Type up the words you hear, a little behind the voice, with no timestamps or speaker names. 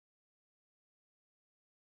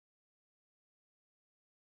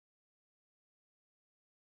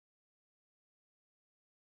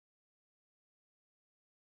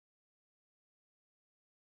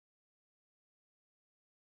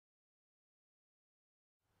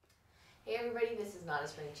Hey everybody, this is Not a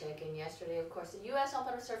Spring Chick, and yesterday, of course, the U.S.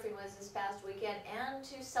 Open of Surfing was this past weekend, and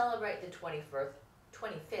to celebrate the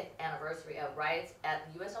 25th anniversary of riots at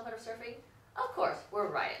the U.S. Open of Surfing, of course, were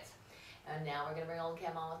riots. And now we're going to bring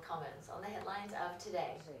Oldecam on with comments on the headlines of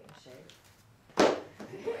today. I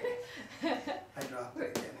dropped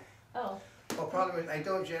it again. Oh. Well, problem is, I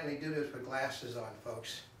don't generally do this with glasses on,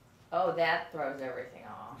 folks. Oh, that throws everything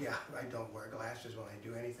off. Yeah, I don't wear glasses when I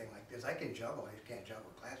do anything like this. I can juggle, I just can't juggle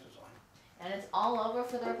with glasses on. And it's all over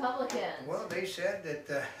for the Republicans. Well, they said that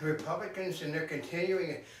the Republicans and their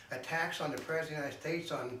continuing attacks on the President of the United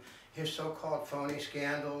States on his so-called phony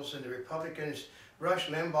scandals, and the Republicans, Rush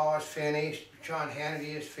Limbaugh is finished, Sean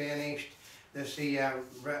Hannity is finished,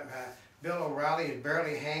 Bill O'Reilly is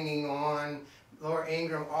barely hanging on, Laura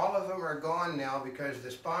Ingraham, all of them are gone now because the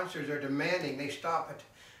sponsors are demanding they stop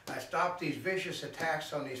these vicious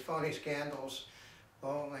attacks on these phony scandals.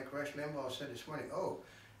 Well, like Rush Limbaugh said this morning,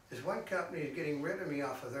 this one company is getting rid of me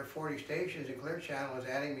off of their 40 stations, and Clear Channel is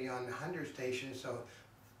adding me on 100 stations, so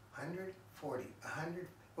 140, 100.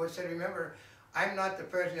 Well, it said, remember, I'm not the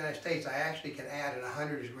President of the United States, I actually can add, and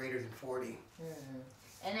 100 is greater than 40.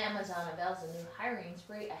 And Amazon unveils a new hiring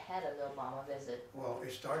spree ahead of the Obama visit. Well,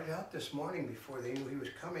 it started out this morning before they knew he was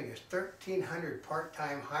coming as 1,300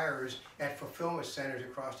 part-time hires at fulfillment centers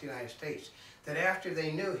across the United States. That after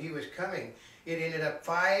they knew he was coming, it ended up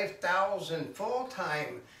 5,000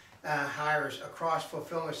 full-time hires across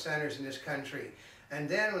fulfillment centers in this country. And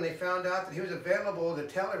then when they found out that he was available to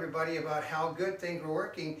tell everybody about how good things were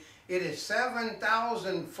working, it is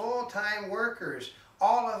 7,000 full-time workers,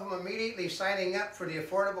 all of them immediately signing up for the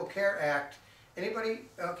Affordable Care Act. Anybody?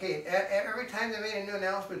 Okay, every time they made a new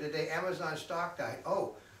announcement today, Amazon stock died.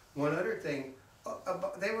 Oh, one other thing,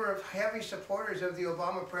 they were heavy supporters of the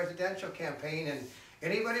Obama presidential campaign, and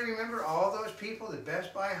anybody remember all those people that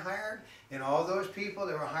Best Buy hired, and all those people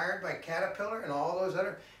that were hired by Caterpillar, and all those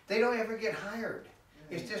other, they don't ever get hired.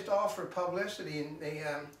 It's just all for publicity. And they,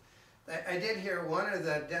 I did hear one of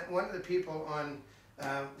the people on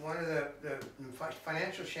one of the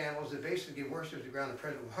financial channels that basically worships the ground the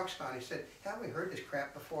president walks on. He said, "Haven't we heard this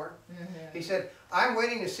crap before?" He said, "I'm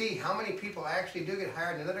waiting to see how many people actually do get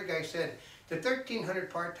hired." And another guy said, "The 1,300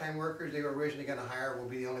 part-time workers they were originally going to hire will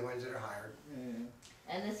be the only ones that are hired."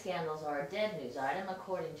 And the scandals are a dead news item,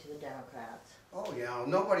 according to the Democrats. Oh yeah,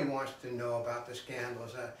 nobody wants to know about the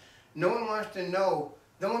scandals. No one wants to know.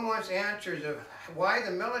 No one wants answers of why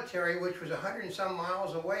the military, which was 100 and some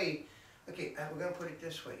miles away. Okay, we're going to put it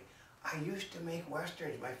this way. I used to make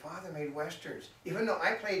westerns. My father made westerns. Even though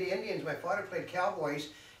I played Indians, my father played cowboys.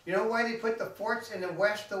 You know why they put the forts in the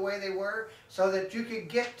west the way they were? So that you could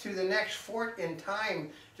get to the next fort in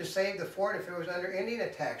time to save the fort if it was under Indian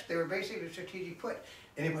attacks. They were basically a strategic put.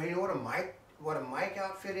 Anybody know what a mic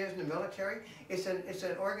outfit is in the military? It's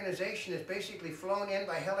an organization that's basically flown in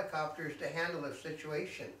by helicopters to handle a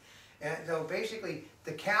situation. And so basically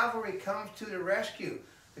the cavalry comes to the rescue.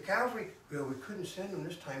 The cavalry, well, we couldn't send them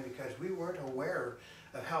this time because we weren't aware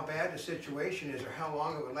of how bad the situation is or how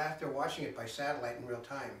long it would last. They're watching it by satellite in real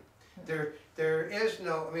time. There is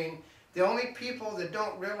no, I mean, the only people that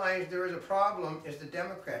don't realize there is a problem is the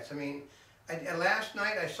Democrats. I mean, last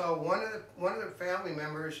night I saw one of the family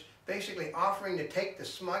members basically offering to take the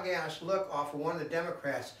smug-ass look off of one of the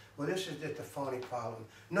Democrats. Well, this is just a phony problem.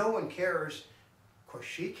 No one cares. Of course,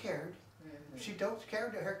 she cared. She don't care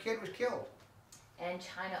that her kid was killed. And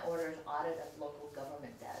China orders audit of local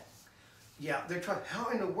government debt. Yeah, they're trying.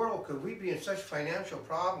 How in the world could we be in such financial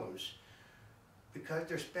problems? Because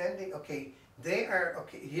they're spending. Okay, they are.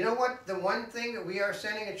 Okay, you know what? The one thing that we are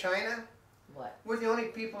sending to China. What? We're the only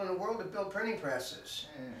people in the world that build printing presses.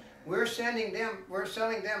 We're selling them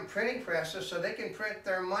printing presses so they can print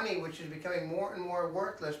their money, which is becoming more and more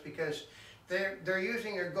worthless because they're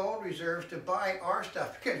using their gold reserves to buy our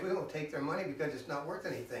stuff because we won't take their money because it's not worth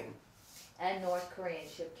anything. And North Korean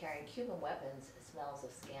ship carrying Cuban weapons smells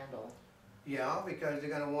of scandal. Yeah, because they're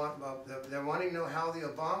going to want, they're wanting to know how the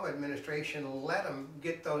Obama administration let them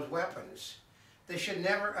get those weapons. They should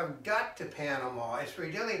never have got to Panama.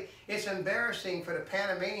 It's embarrassing for the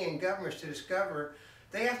Panamanian governments to discover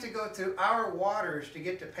they have to go through our waters to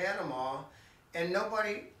get to Panama, and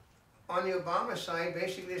nobody on the Obama side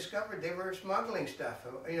basically discovered they were smuggling stuff.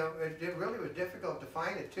 You know, it really was difficult to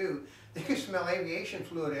find it too. You could smell aviation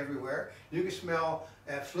fluid everywhere. You could smell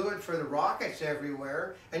fluid for the rockets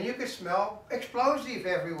everywhere, and you could smell explosive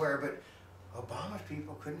everywhere. But Obama's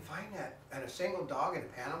people couldn't find that. And a single dog in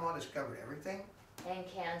Panama discovered everything. And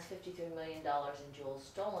Cannes $53 million in jewels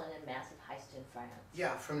stolen in massive heist in France.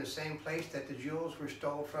 Yeah, from the same place that the jewels were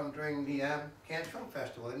stolen from during the Cannes Film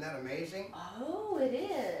Festival. Isn't that amazing? Oh, it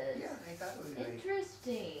is. Yeah, I thought it was amazing.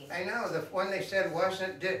 Interesting. I know, the one they said was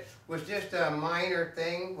just a minor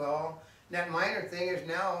thing. Well, that minor thing is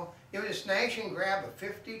now, it was a snatch and grab of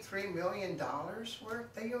 $53 million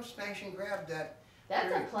worth. They snatch and grab that.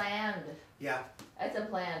 That's a planned, Yeah, that's a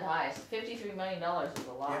planned heist. $53 million is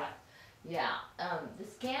a lot. Yeah, the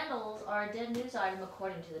scandals are a dead news item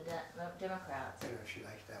according to the Democrats. I know she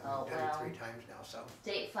likes that Oh, one. Done it well. 3 times now, so.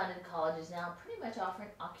 State-funded colleges now pretty much offering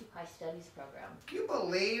Occupy Studies program. Can you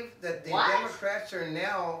believe that the What? Democrats are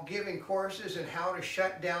now giving courses on how to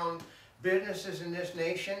shut down businesses in this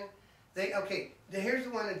nation? Here's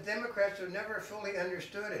the one that Democrats have never fully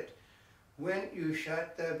understood it. When you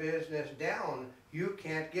shut the business down, you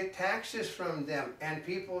can't get taxes from them, and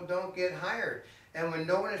people don't get hired. And when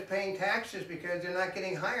no one is paying taxes because they're not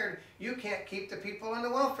getting hired, you can't keep the people in the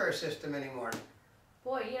welfare system anymore.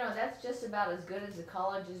 Boy, you know, that's just about as good as the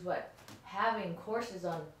colleges, having courses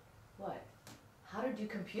on, how to do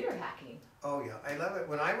computer hacking. Oh yeah, I love it.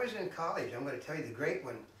 When I was in college, I'm going to tell you the great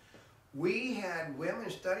one. We had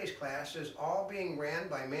women's studies classes all being ran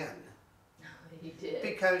by men. You did.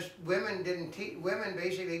 Because women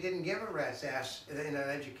basically didn't give a rat's ass in an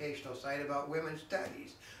educational site about women's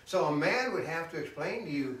studies. So a man would have to explain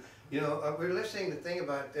to you, we're listening to the thing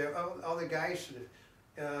about all the guys,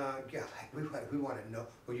 we want to know,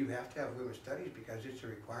 well, you have to have women's studies because it's a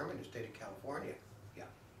requirement in the state of California. Yeah,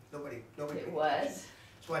 nobody. It was.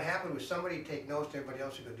 So what happened was somebody take notes, everybody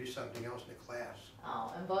else would go do something else in the class.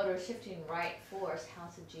 Oh, and voters shifting right force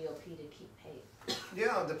House of GOP to keep pace.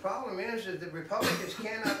 Yeah, the problem is that the Republicans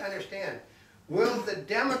cannot understand. Will the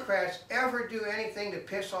Democrats ever do anything to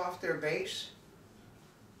piss off their base?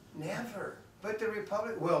 Never. But the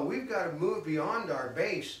we've got to move beyond our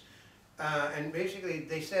base. And basically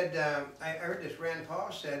they said, I heard this, Rand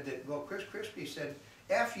Paul said that, Chris Christie said,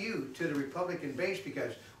 F you to the Republican base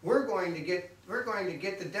because we're going to get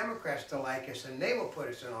the Democrats to like us and they will put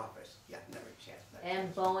us in office. Yeah, never a chance.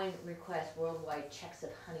 And Boeing requests worldwide checks of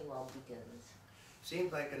Honeywell beacons.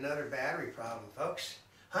 Seems like another battery problem, folks.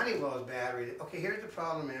 Honeywell's battery. Okay, here's the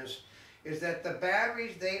problem is that the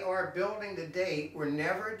batteries they are building today were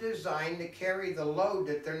never designed to carry the load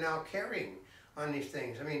that they're now carrying on these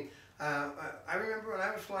things. I mean, I remember when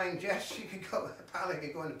I was flying jets, a pilot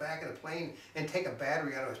could go in the back of the plane and take a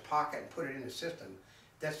battery out of his pocket and put it in the system.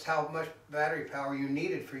 That's how much battery power you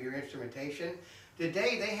needed for your instrumentation.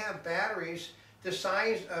 Today they have batteries the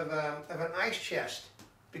size of an ice chest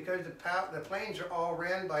because the planes are all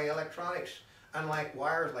ran by electronics, unlike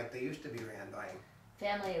wires like they used to be ran by.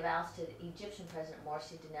 Family of ousted Egyptian President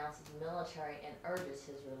Morsi denounces the military and urges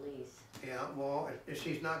his release. Yeah, well, if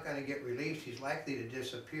she's not going to get released, she's likely to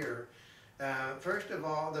disappear. First of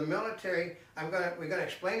all, the military, we're going to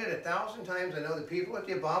explain it 1,000 times. I know the people at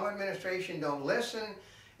the Obama administration don't listen,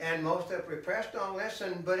 and most of the press don't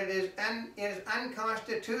listen, but it is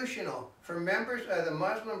unconstitutional for members of the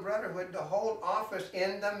Muslim Brotherhood to hold office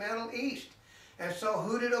in the Middle East. And so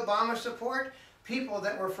who did Obama support? People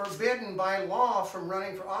that were forbidden by law from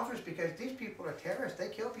running for office because these people are terrorists. They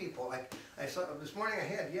kill people. Like I saw this morning I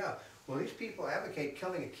had, these people advocate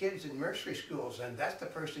killing kids in nursery schools, and that's the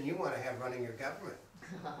person you want to have running your government.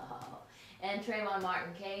 And Trayvon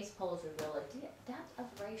Martin case, polls reveal a depth of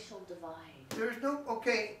racial divide. There's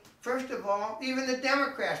first of all, even the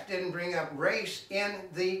Democrats didn't bring up race in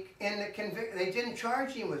the conviction. They didn't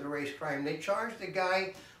charge him with a race crime. They charged the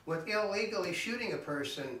guy with illegally shooting a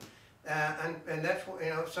person. And that's what,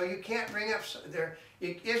 so you can't bring up,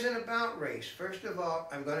 it isn't about race. First of all,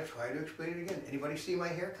 I'm going to try to explain it again. Anybody see my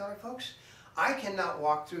hair color, folks? I cannot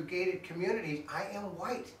walk through gated communities. I am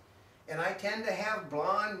white. And I tend to have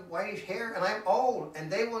blonde, whitish hair, and I'm old,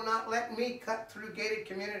 and they will not let me cut through gated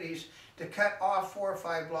communities to cut off 4 or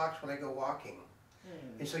 5 blocks when I go walking.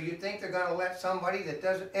 And so you think they're going to let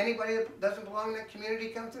anybody that doesn't belong in that community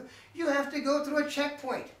come through? You have to go through a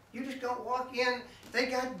checkpoint. You just don't walk in. They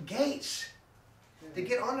got gates. To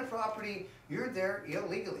get on the property, you're there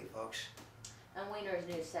illegally, folks. And Weiner's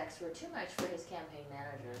new sex were too much for his campaign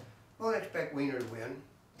manager. Well, they expect Weiner to win.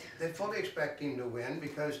 They fully expect him to win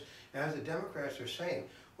because, as the Democrats are saying,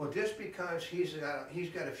 well, just because he's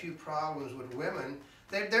got a few problems with women,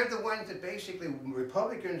 they're the ones that basically,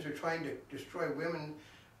 Republicans are trying to destroy women,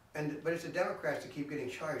 but it's the Democrats that keep getting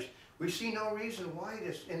charged. We see no reason why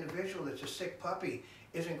this individual that's a sick puppy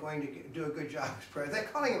isn't going to do a good job as president.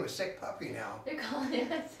 They're calling him a sick puppy now. They're calling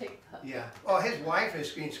him a sick puppy. Yeah. Oh, his wife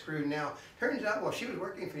is getting screwed now. Turns out, while she was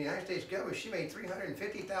working for the United States government, she made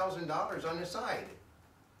 $350,000 on the side.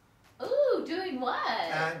 Ooh, doing what?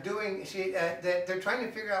 They're trying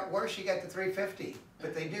to figure out where she got the $350,000,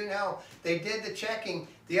 but they do now. They did the checking.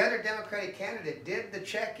 The other Democratic candidate did the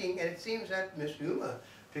checking, and it seems that Miss Uma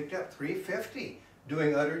picked up $350,000.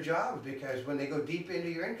 doing other jobs, because when they go deep into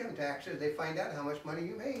your income taxes, they find out how much money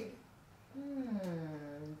you made.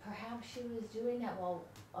 Perhaps she was doing that while,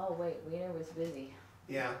 oh wait, Wiener was busy.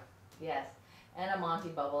 Yeah. Yes, and a Monty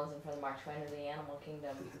Bubbles and from the Mark Twain of the Animal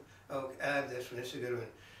Kingdom. Oh, this one, this is a good one.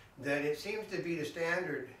 That it seems to be the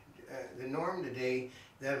standard, the norm today,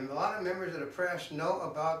 that a lot of members of the press know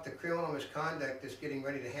about the criminal misconduct that's getting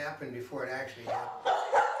ready to happen before it actually happens.